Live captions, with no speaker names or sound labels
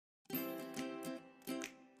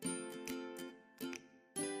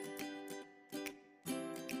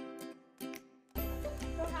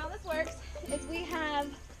is we have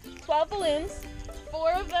 12 balloons.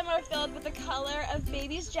 4 of them are filled with the color of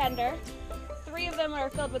baby's gender. 3 of them are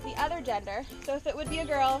filled with the other gender. So if it would be a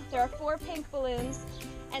girl, there are 4 pink balloons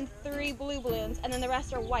and 3 blue balloons, and then the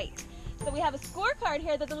rest are white. So we have a scorecard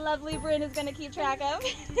here that the lovely Bryn is going to keep track of.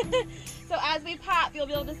 So as we pop, you'll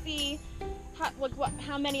be able to see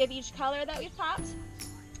how many of each color that we've popped.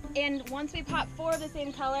 And once we pop 4 of the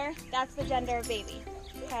same color, that's the gender of baby.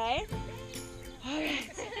 Okay? All right.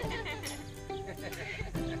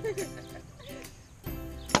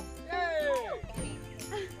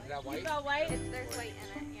 Is that white? Is that white? There's white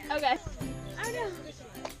in it, yeah. Okay. Oh no.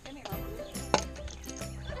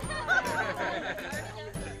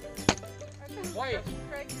 White.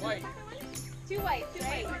 White. 2 white. 2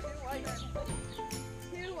 white.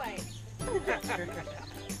 2 white.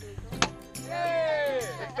 Yay!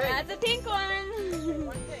 That's a pink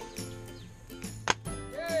one.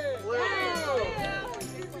 Yay! Blue.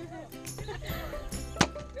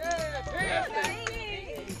 Yeah,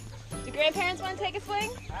 Do grandparents want to take a swing?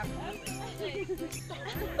 Yay!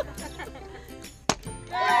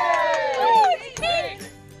 It's pink!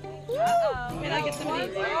 Uh-oh. Can I get some of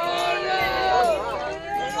these?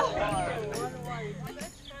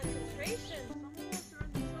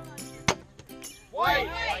 White!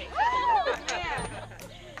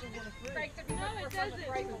 No, it doesn't.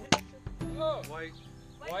 Oh. White.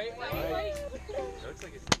 White. White. Looks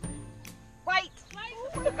like it's White.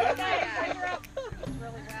 Really well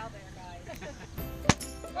there, guys.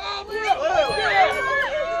 oh, blue!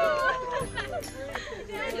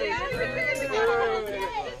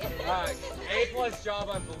 A+ job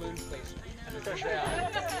on balloon placement.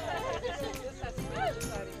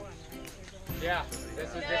 Yeah, this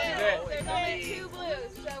is it. There's only 2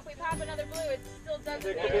 blues, so if we pop another blue, it still doesn't.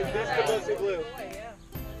 This could be blue.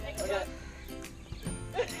 Okay.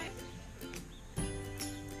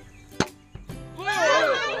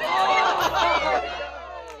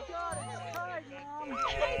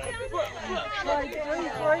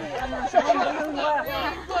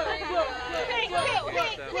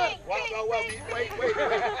 Wait.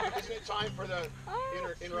 Isn't it time for the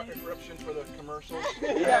interruption for the commercials? All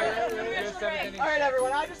right,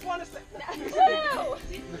 everyone, I just want to say... No!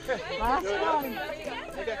 Last one.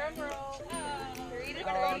 Okay. Read it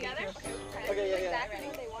all together. Okay, yeah. Exactly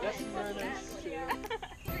what they want. Yes, very nice.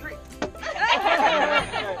 3.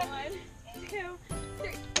 1, 2,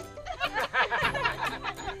 3.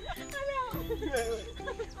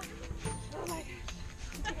 Oh my gosh.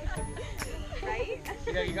 Right?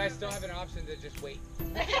 You guys still have an option to just wait.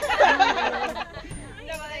 No,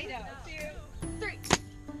 they don't. 2, 3.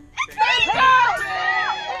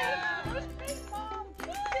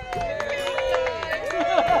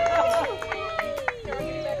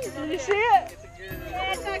 Did you see it?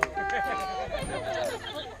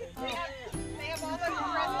 They have all those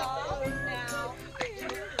balloons now.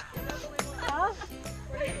 Huh?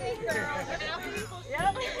 What do you think, girls?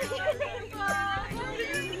 Yep.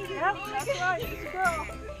 Yep, that's right. It's a girl.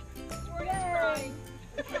 Yay.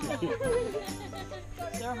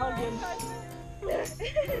 They're hugging.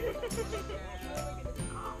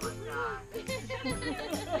 Oh my God.